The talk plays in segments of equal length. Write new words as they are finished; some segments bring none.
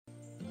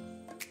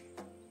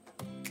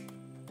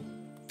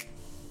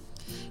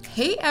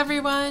Hey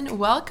everyone,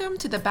 welcome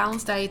to the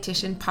Balanced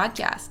Dietitian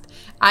podcast.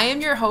 I am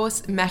your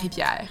host,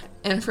 Marie-Pierre,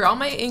 and for all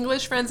my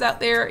English friends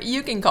out there,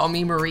 you can call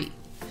me Marie.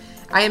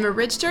 I am a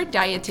registered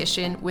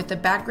dietitian with a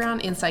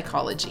background in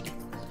psychology.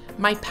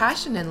 My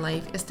passion in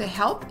life is to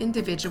help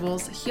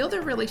individuals heal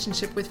their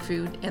relationship with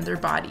food and their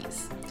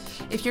bodies.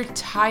 If you're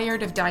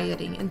tired of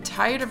dieting and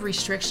tired of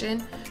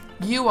restriction,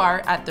 you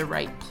are at the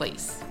right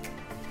place.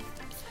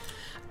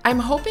 I'm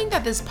hoping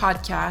that this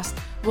podcast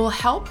will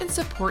help and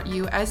support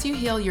you as you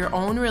heal your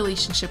own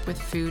relationship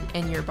with food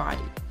and your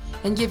body,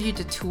 and give you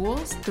the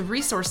tools, the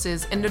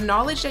resources, and the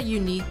knowledge that you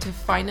need to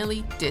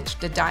finally ditch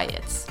the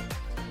diets.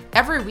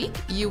 Every week,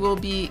 you will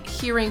be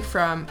hearing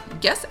from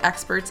guest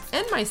experts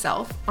and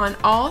myself on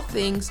all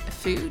things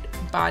food,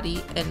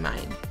 body, and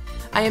mind.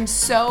 I am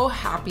so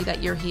happy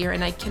that you're here,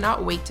 and I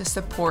cannot wait to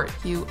support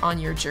you on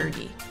your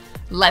journey.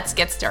 Let's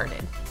get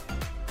started.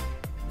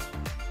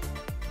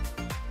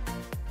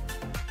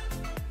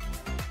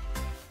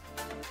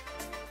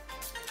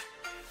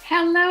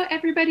 Hello,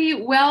 everybody.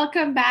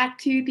 Welcome back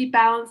to the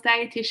Balanced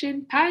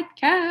Dietitian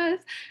podcast.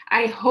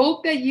 I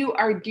hope that you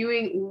are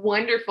doing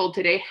wonderful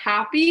today.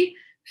 Happy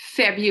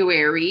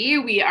February.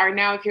 We are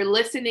now, if you're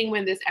listening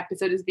when this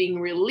episode is being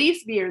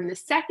released, we are in the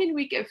second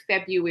week of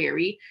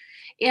February.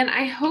 And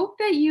I hope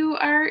that you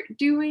are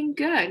doing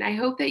good. I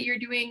hope that you're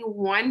doing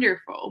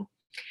wonderful.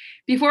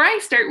 Before I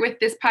start with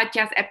this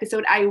podcast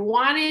episode, I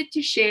wanted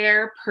to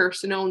share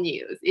personal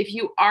news. If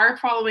you are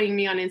following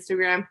me on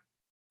Instagram,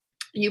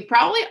 you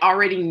probably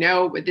already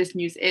know what this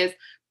news is,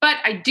 but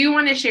I do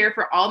want to share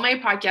for all my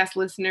podcast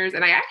listeners,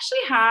 and I actually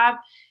have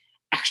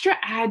extra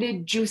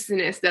added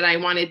juiciness that I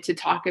wanted to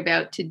talk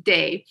about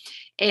today.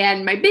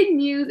 And my big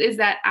news is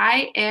that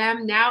I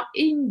am now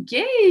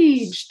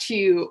engaged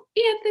to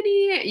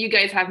Anthony. You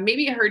guys have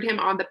maybe heard him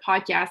on the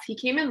podcast. He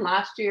came in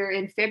last year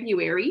in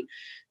February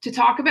to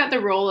talk about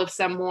the role of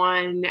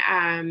someone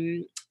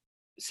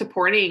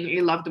supporting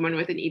a loved one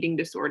with an eating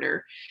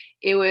disorder.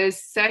 It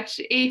was such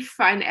a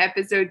fun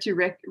episode to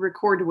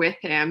record with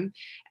him.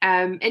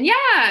 And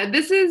yeah,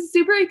 this is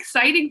super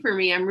exciting for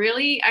me. I'm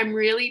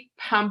really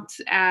pumped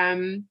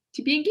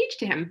to be engaged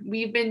to him.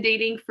 We've been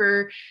dating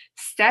for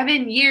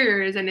 7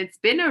 years and it's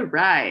been a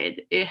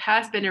ride. It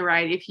has been a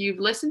ride. If you've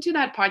listened to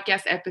that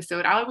podcast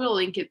episode, I will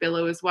link it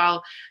below as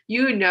well.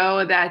 You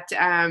know that,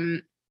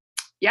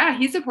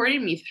 he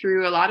supported me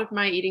through a lot of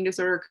my eating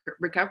disorder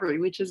recovery,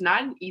 which is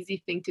not an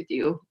easy thing to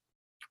do.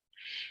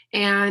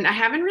 And I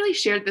haven't really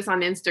shared this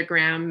on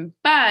Instagram,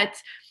 but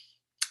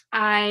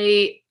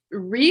I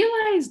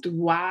realized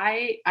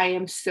why I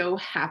am so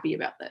happy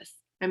about this.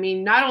 I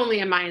mean, not only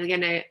am I going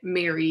to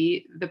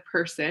marry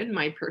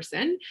my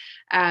person,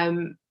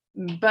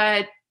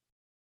 but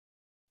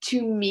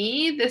to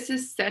me, this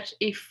is such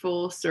a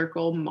full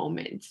circle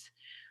moment.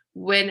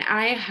 When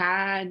I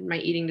had my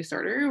eating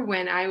disorder,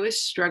 when I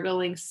was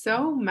struggling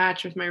so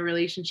much with my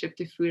relationship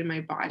to food and my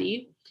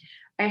body,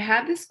 I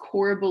had this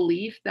core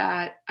belief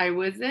that I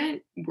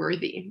wasn't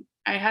worthy.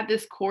 I had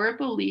this core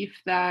belief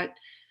that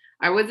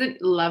I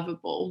wasn't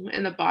lovable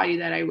in the body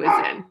that I was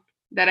in,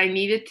 that I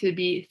needed to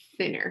be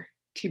thinner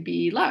to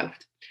be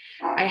loved.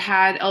 I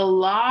had a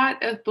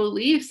lot of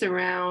beliefs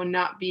around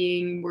not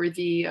being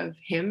worthy of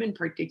him in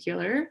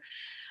particular,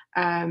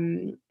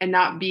 and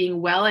not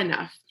being well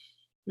enough,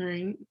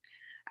 right?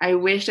 I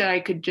wish that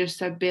I could just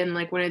have been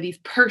like one of these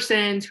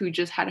persons who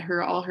just had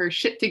all her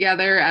shit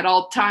together at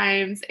all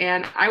times.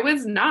 And I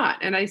was not,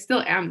 and I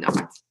still am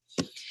not.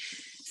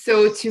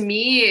 So to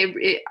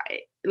me,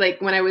 like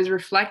when I was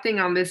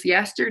reflecting on this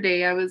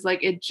yesterday, I was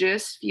like, it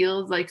just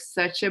feels like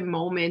such a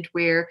moment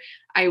where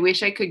I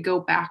wish I could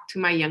go back to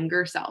my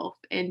younger self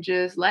and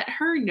just let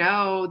her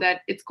know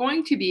that it's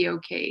going to be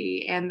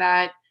okay. And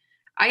that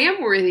I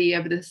am worthy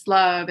of this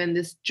love and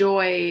this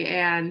joy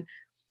and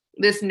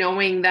this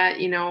knowing that,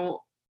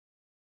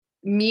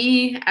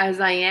 me as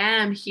I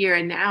am here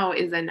and now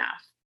is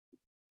enough.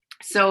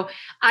 So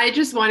I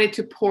just wanted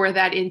to pour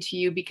that into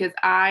you because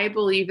I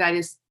believe that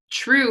is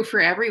true for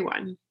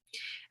everyone.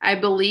 I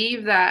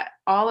believe that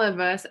all of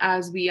us,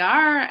 as we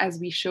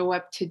show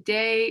up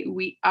today,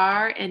 we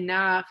are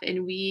enough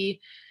and we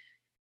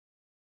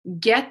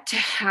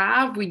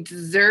deserve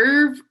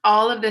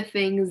all of the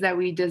things that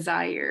we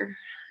desire.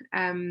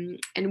 And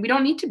we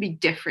don't need to be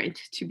different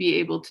to be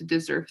able to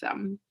deserve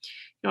them.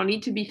 You don't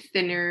need to be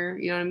thinner.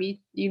 You don't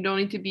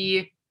need to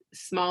be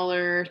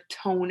smaller,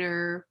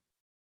 toner,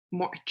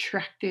 more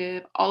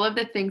attractive. All of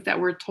the things that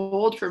we're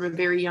told from a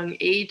very young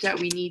age that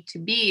we need to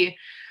be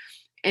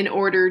in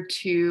order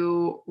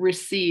to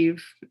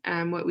receive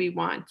what we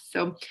want.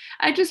 So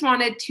I just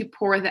wanted to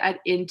pour that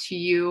into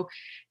you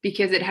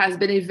because it has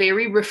been a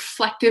very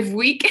reflective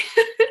week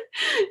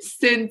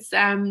since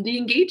the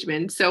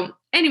engagement. So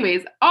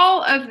anyways,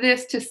 all of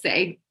this to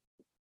say,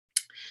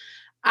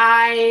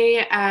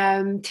 I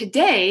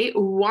today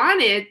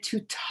wanted to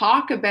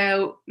talk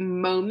about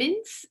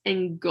moments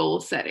and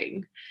goal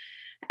setting.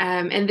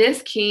 And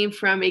this came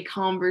from a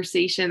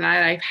conversation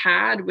that I've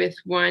had with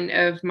one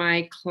of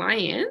my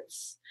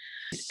clients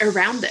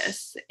around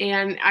this.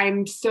 And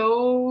I'm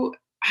so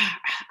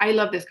I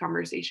love this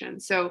conversation.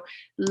 So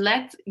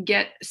let's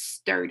get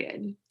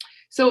started.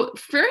 So,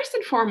 first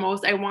and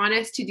foremost, I want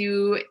us to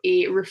do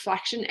a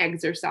reflection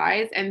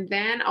exercise, and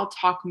then I'll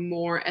talk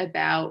more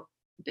about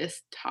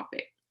this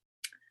topic.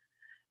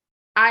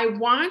 I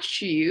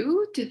want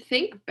you to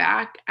think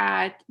back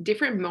at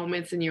different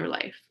moments in your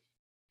life,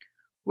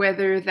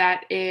 whether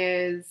that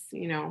is,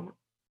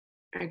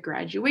 a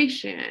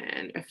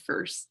graduation, a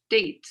first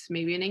date,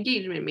 maybe an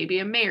engagement, maybe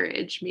a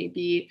marriage,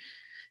 maybe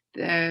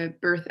the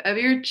birth of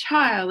your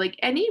child, like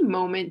any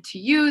moment to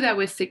you that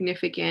was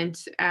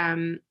significant.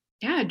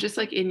 Yeah, just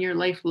like in your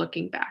life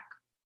looking back.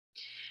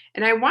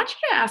 And I want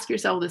you to ask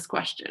yourself this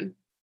question.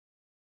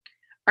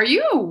 Are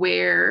you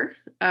aware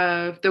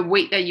of the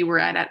weight that you were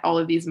at all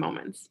of these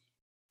moments?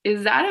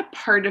 Is that a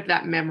part of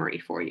that memory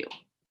for you?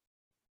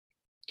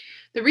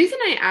 The reason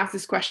I ask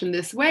this question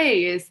this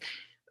way is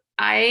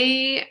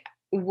I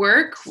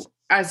work,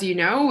 as you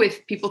know,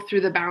 with people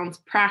through the balance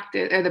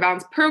practice or the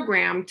balance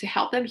program to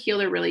help them heal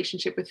their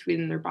relationship with food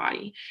in their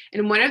body.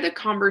 And one of the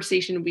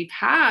conversations we've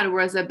had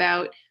was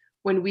about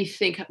when we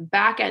think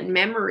back at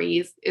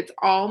memories, it's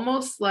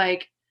almost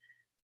like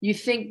you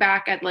think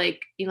back at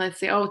like, let's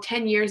say, oh,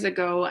 10 years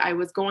ago, I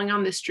was going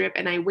on this trip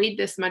and I weighed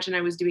this much and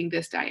I was doing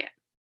this diet.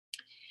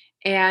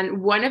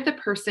 And one of the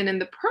person in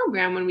the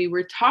program, when we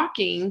were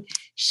talking,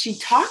 she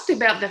talked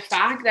about the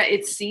fact that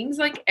it seems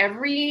like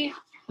every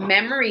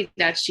memory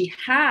that she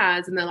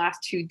has in the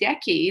last 2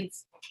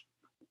 decades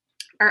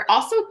are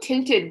also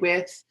tinted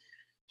with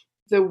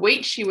the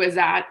weight she was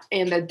at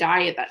and the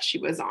diet that she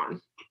was on.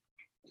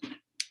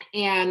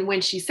 And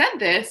when she said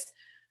this,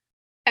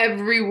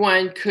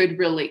 everyone could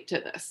relate to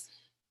this,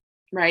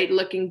 right?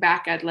 Looking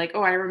back at like,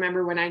 oh, I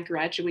remember when I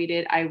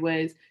graduated, I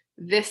was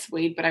this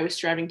weight, but I was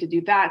striving to do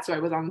that. So I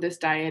was on this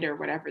diet or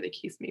whatever the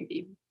case may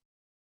be.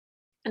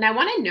 And I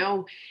want to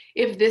know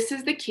if this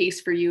is the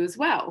case for you as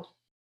well,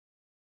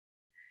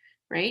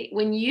 right?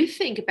 When you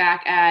think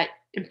back at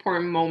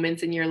important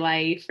moments in your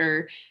life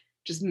or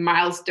just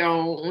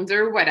milestones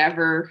or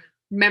whatever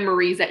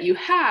memories that you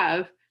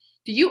have,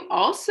 do you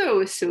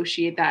also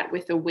associate that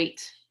with a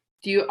weight?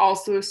 Do you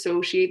also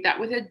associate that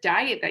with a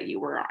diet that you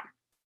were on?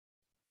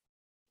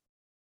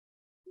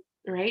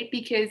 Right?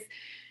 Because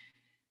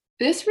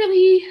this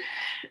really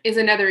is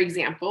another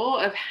example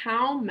of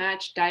how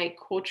much diet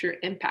culture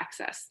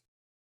impacts us.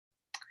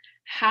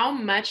 How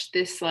much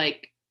this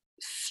like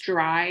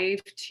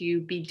strive to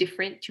be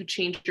different, to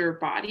change your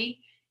body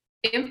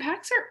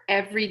impacts our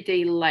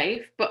everyday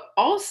life, but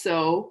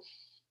also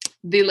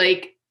the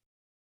like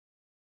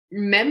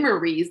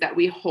memories that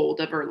we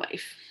hold of our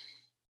life.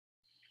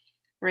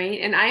 Right?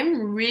 And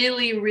I'm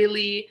really,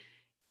 really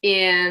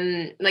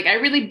I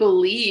really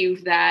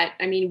believe that,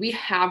 I mean, we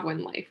have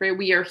one life, right?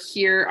 We are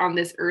here on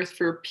this earth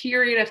for a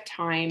period of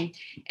time,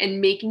 and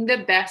making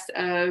the best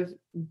of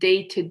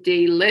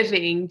day-to-day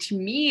living to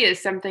me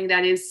is something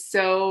that is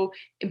so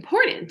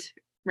important,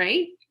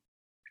 right?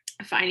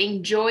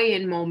 Finding joy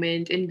in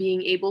moment and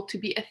being able to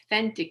be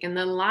authentic and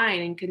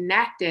aligned and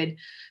connected.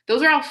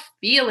 Those are all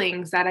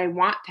feelings that I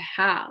want to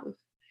have.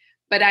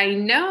 But I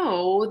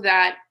know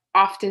that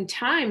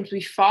oftentimes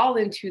we fall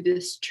into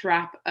this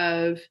trap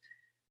of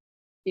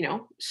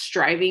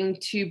striving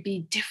to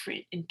be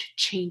different and to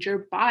change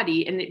our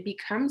body, and it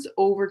becomes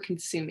over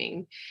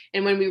consuming.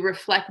 And when we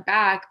reflect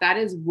back, that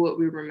is what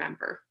we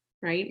remember,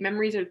 right?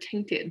 Memories are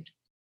tainted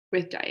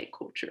with diet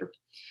culture.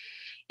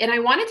 And I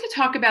wanted to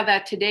talk about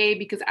that today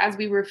because as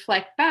we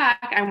reflect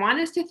back, I want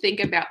us to think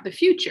about the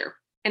future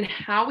and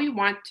how we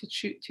want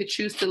to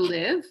choose to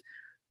live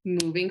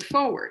moving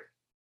forward,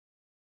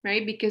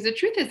 right? Because the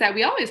truth is that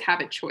we always have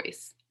a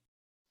choice.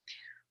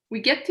 We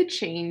get to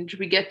change,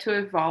 we get to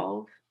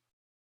evolve,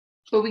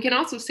 but we can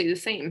also stay the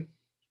same,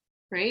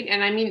 right?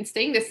 And I mean,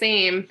 staying the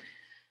same,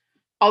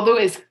 although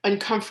is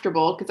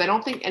uncomfortable, because I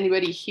don't think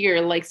anybody here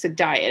likes to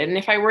diet. And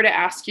if I were to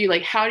ask you,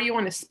 like, how do you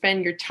want to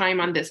spend your time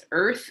on this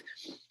earth?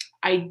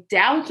 I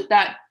doubt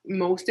that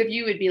most of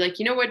you would be like,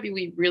 you know what would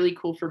be really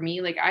cool for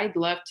me? Like, I'd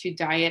love to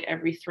diet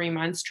every 3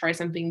 months, try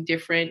something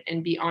different,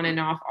 and be on and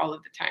off all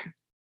of the time.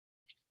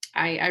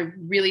 I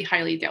really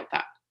highly doubt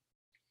that,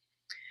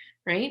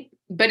 right?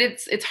 But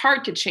it's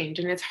hard to change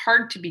and it's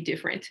hard to be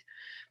different.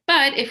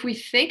 But if we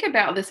think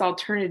about this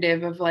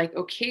alternative of like,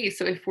 okay,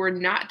 so if we're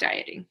not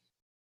dieting,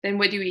 then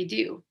what do we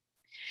do?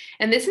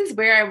 And this is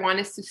where I want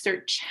us to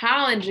start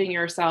challenging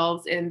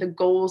ourselves in the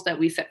goals that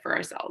we set for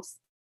ourselves,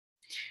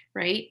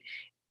 right?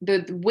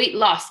 The weight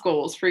loss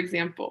goals, for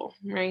example,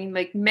 right?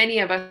 Like many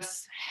of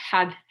us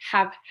have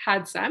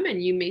had some,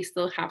 and you may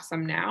still have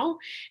some now.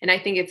 And I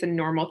think it's a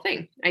normal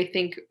thing. I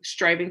think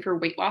striving for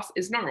weight loss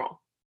is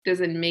normal.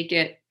 Doesn't make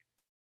it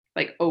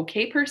like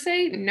okay per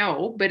se,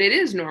 no, but it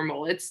is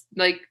normal. It's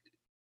like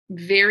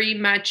very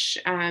much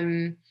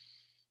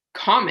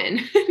common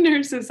in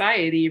our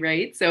society,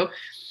 right? So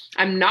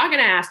I'm not going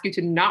to ask you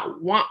to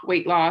not want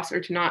weight loss or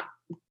to not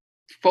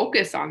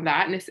focus on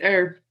that,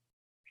 or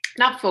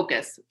not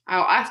focus.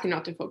 I'll ask you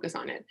not to focus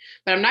on it,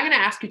 but I'm not going to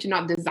ask you to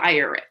not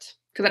desire it,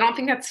 because I don't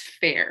think that's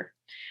fair.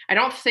 I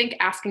don't think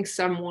asking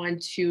someone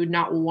to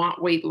not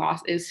want weight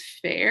loss is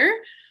fair,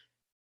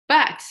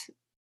 But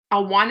I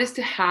want us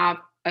to have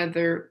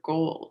other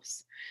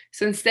goals.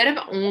 So instead of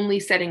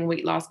only setting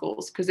weight loss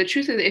goals, because the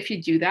truth is, if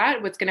you do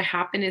that, what's going to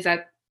happen is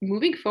that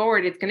moving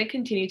forward, it's going to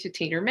continue to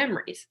taint our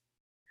memories.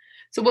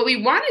 So what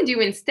we want to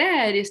do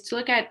instead is to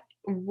look at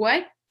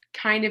what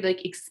kind of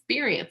like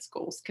experience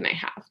goals can I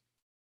have?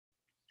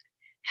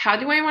 How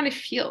do I want to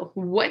feel?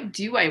 What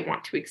do I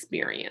want to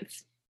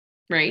experience?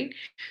 Right?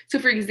 So,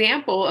 for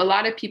example, a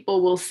lot of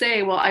people will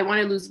say, well, I want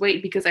to lose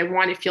weight because I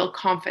want to feel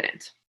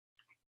confident.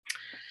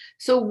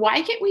 So,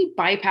 why can't we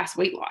bypass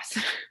weight loss?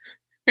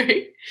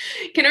 Right?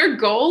 Can our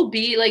goal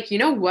be like, you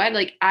know what?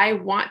 Like, I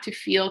want to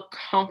feel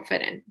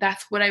confident.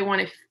 That's what I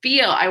want to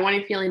feel. I want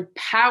to feel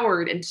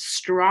empowered and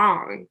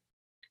strong.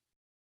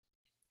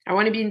 I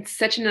want to be in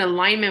such an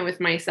alignment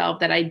with myself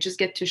that I just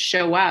get to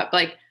show up.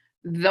 Like,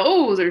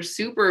 those are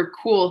super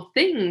cool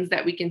things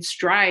that we can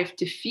strive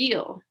to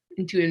feel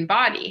and to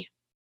embody.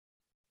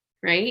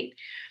 Right?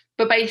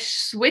 But by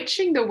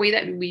switching the way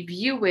that we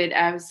view it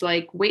as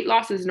like weight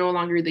loss is no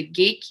longer the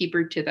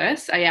gatekeeper to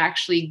this, I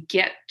actually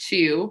get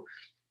to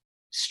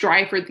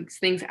strive for these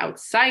things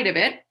outside of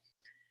it.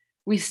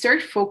 We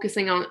start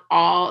focusing on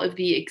all of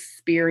the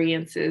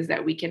experiences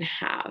that we can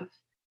have.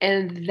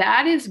 And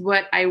that is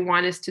what I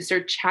want us to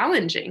start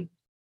challenging,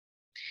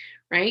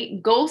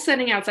 right? Goal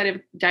setting outside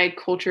of diet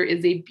culture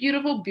is a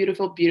beautiful,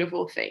 beautiful,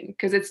 beautiful thing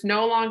because it's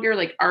no longer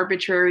like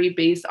arbitrary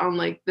based on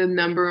like the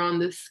number on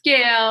the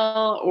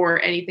scale or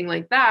anything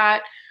like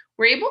that.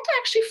 We're able to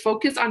actually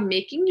focus on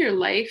making your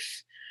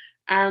life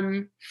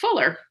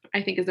fuller,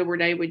 I think is the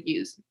word I would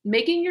use.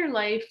 Making your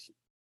life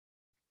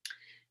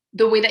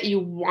the way that you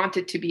want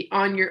it to be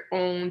on your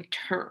own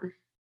term.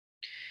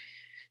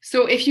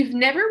 So if you've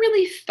never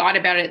really thought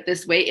about it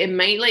this way, it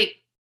might like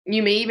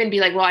you may even be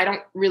like, well, I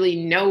don't really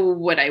know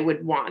what I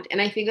would want.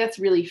 And I think that's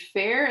really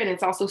fair. And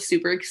it's also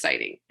super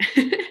exciting,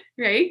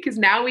 right? Because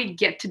now we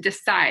get to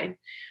decide.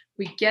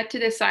 We get to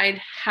decide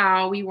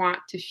how we want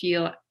to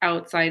feel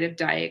outside of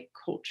diet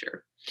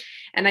culture.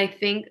 And I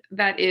think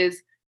that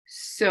is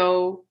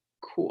so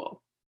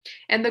cool.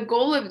 And the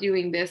goal of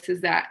doing this is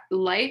that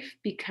life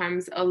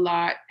becomes a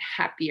lot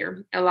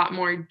happier, a lot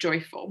more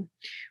joyful.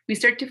 We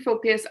start to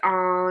focus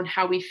on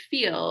how we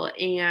feel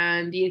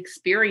and the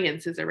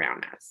experiences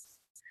around us,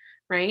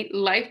 right?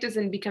 Life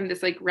doesn't become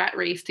this like rat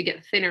race to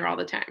get thinner all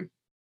the time.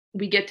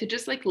 We get to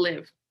just like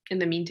live in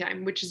the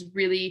meantime, which is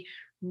really,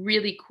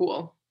 really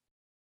cool,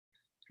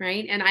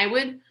 right? And I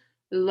would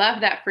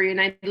love that for you. And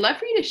I'd love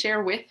for you to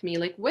share with me,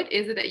 like, what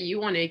is it that you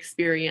want to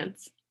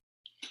experience?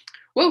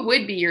 What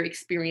would be your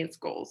experience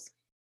goals?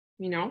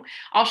 You know,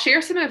 I'll share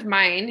some of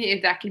mine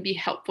if that can be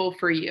helpful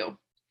for you.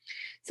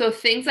 So,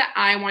 things that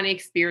I want to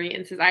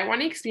experience is I want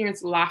to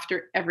experience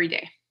laughter every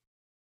day.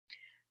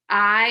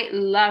 I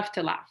love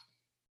to laugh.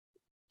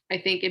 I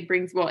think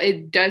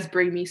it does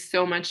bring me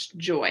so much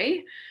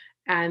joy.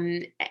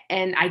 Um,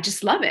 and I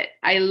just love it.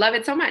 I love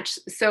it so much.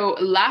 So,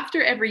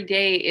 laughter every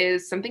day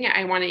is something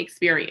I want to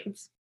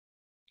experience,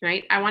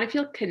 right? I want to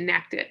feel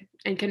connected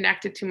and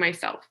connected to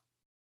myself.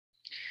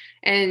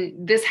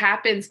 And this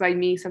happens by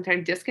me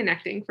sometimes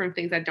disconnecting from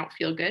things that don't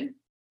feel good,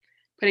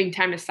 putting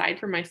time aside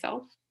for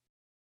myself,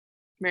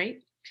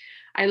 right?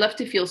 I love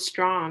to feel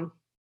strong.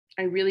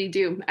 I really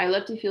do. I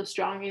love to feel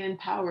strong and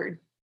empowered.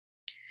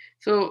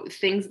 So,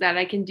 things that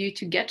I can do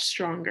to get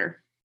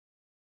stronger,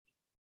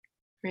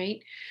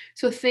 right?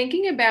 So,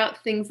 thinking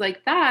about things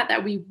like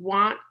that we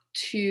want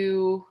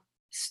to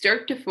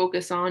start to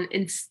focus on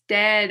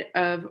instead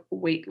of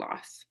weight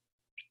loss.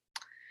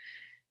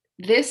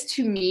 This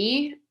to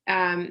me,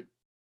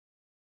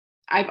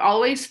 I've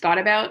always thought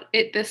about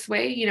it this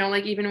way,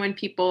 like even when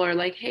people are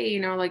like, hey,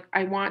 like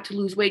I want to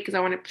lose weight because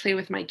I want to play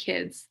with my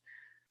kids.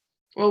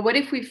 Well, what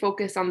if we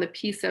focus on the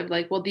piece of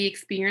like, well, the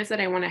experience that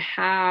I want to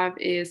have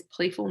is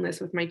playfulness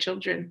with my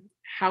children?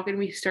 How can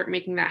we start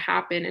making that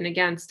happen? And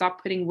again,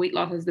 stop putting weight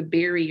loss as the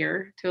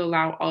barrier to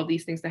allow all of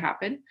these things to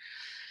happen.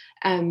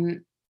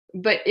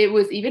 But it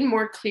was even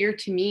more clear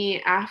to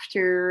me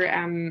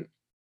after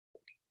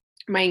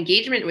my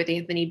engagement with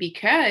Anthony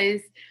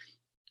because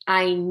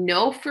I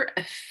know for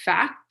a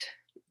fact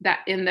that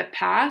in the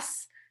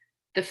past,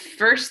 the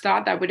first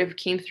thought that would have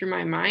came through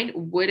my mind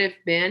would have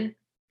been,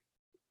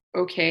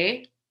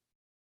 okay,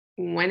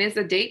 when is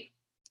the date?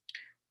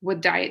 What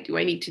diet do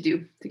I need to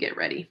do to get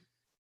ready?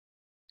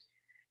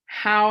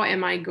 How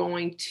am I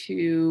going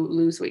to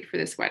lose weight for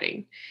this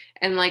wedding?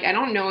 And like, I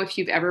don't know if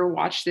you've ever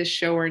watched this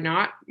show or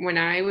not. When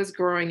I was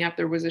growing up,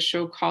 there was a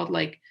show called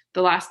like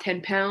The Last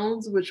 10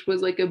 Pounds, which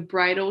was like a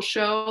bridal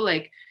show,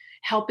 like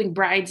helping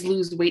brides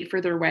lose weight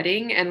for their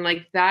wedding. And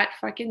like that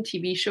fucking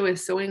TV show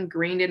is so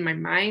ingrained in my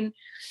mind.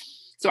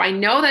 So I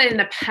know that in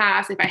the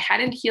past, if I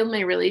hadn't healed my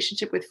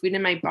relationship with food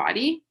in my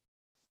body,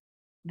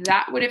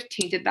 that would have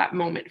tainted that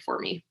moment for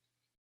me.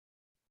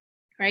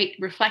 Right?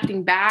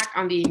 Reflecting back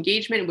on the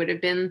engagement would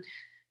have been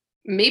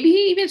maybe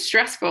even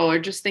stressful or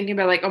just thinking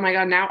about like, oh my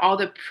God, now all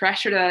the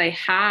pressure that I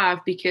have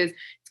because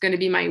it's going to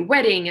be my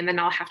wedding and then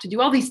I'll have to do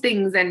all these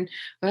things and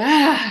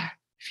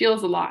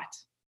feels a lot.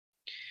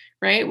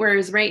 right?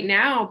 Whereas right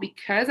now,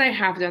 because I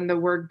have done the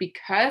work,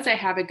 because I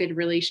have a good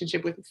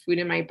relationship with food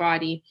in my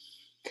body,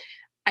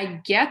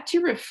 I get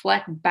to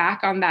reflect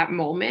back on that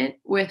moment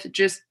with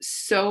just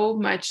so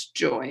much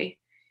joy,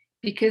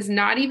 because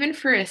not even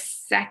for a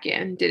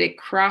second did it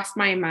cross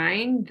my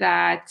mind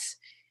that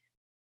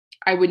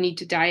I would need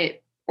to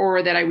diet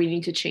or that I would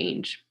need to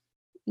change.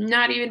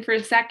 Not even for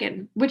a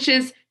second, which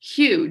is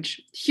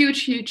huge,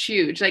 huge, huge,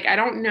 huge. Like, I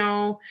don't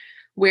know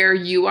where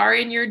you are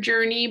in your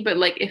journey, but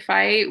like, if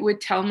I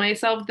would tell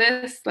myself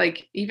this,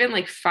 like, even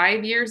like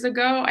 5 years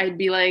ago, I'd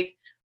be like,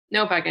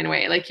 no fucking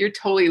way. Like, you're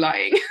totally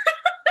lying.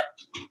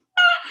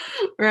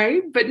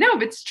 Right. But no,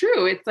 it's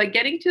true. It's like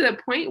getting to the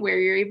point where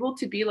you're able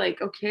to be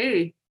like,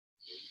 okay,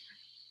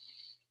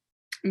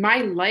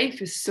 my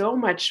life is so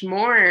much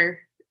more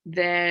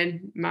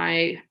than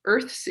my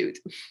earth suit.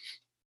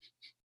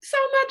 So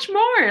much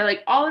more,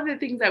 like all of the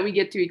things that we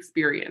get to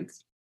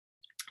experience.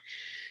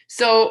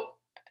 So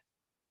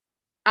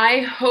I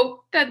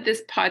hope that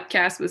this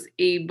podcast was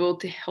able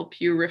to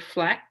help you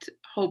reflect,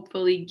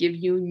 hopefully give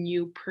you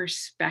new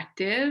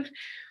perspective.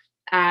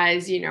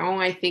 As you know,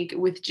 I think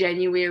with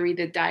January,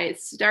 the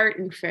diets start,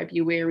 in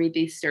February,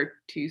 they start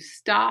to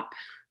stop.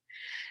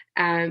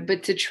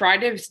 But to try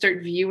to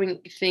start viewing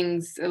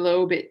things a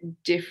little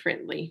bit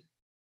differently,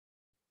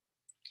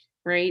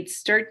 right?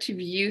 Start to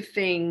view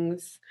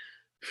things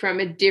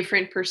from a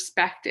different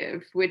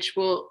perspective, which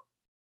will,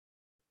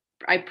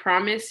 I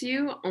promise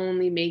you,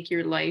 only make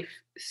your life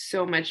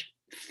so much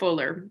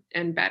fuller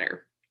and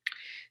better.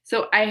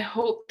 So I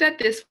hope that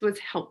this was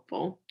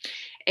helpful.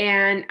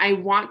 And I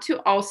want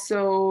to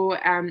also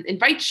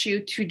invite you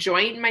to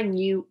join my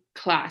new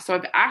class. So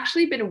I've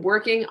actually been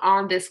working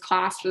on this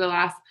class for the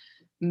last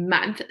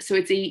month. So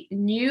it's a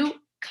new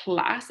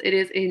class. It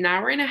is an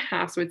hour and a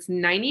half. So it's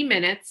 90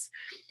 minutes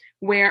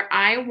where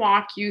I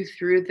walk you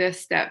through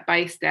this step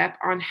by step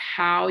on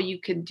how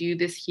you can do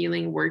this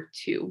healing work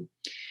too.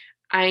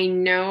 I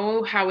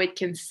know how it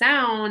can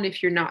sound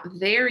if you're not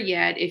there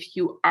yet, if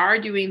you are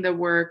doing the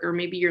work, or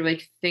maybe you're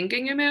like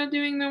thinking about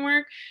doing the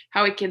work,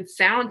 how it can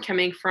sound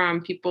coming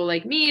from people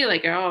like me,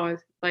 like, oh,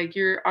 like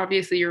you're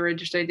obviously a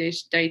registered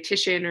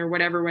dietitian or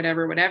whatever,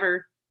 whatever,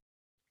 whatever.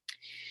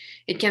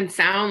 It can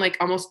sound like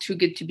almost too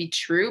good to be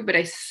true, but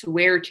I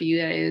swear to you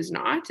that it is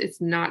not. It's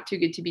not too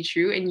good to be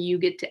true, and you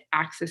get to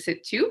access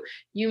it too.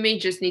 You may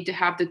just need to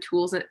have the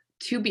tools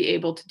to be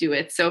able to do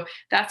it. So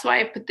that's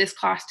why I put this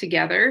class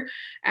together.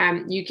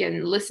 You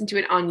can listen to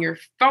it on your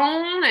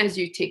phone as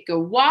you take a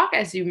walk,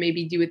 as you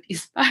maybe do with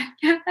these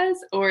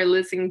podcasts, or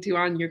listening to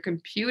on your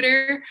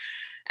computer.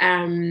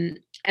 And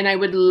I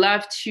would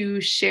love to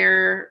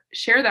share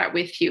that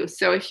with you.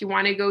 So if you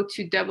want to go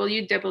to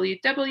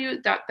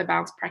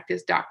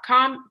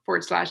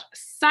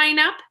www.thebalancepractice.com/sign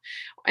up,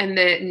 and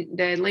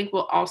the link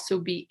will also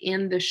be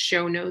in the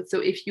show notes. So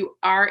if you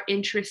are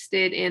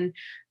interested in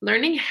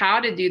learning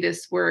how to do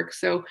this work,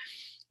 so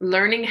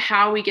learning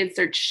how we can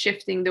start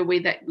shifting the way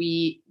that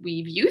we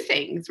view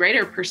things, right?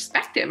 Our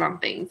perspective on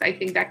things, I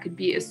think that could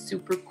be a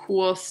super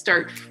cool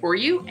start for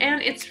you,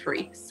 and it's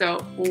free. So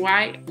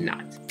why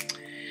not?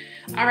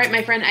 All right,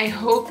 my friend, I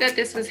hope that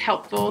this was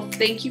helpful.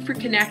 Thank you for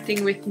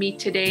connecting with me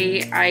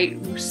today. I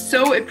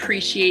so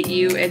appreciate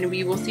you, and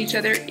we will see each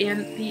other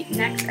in the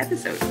next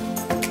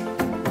episode.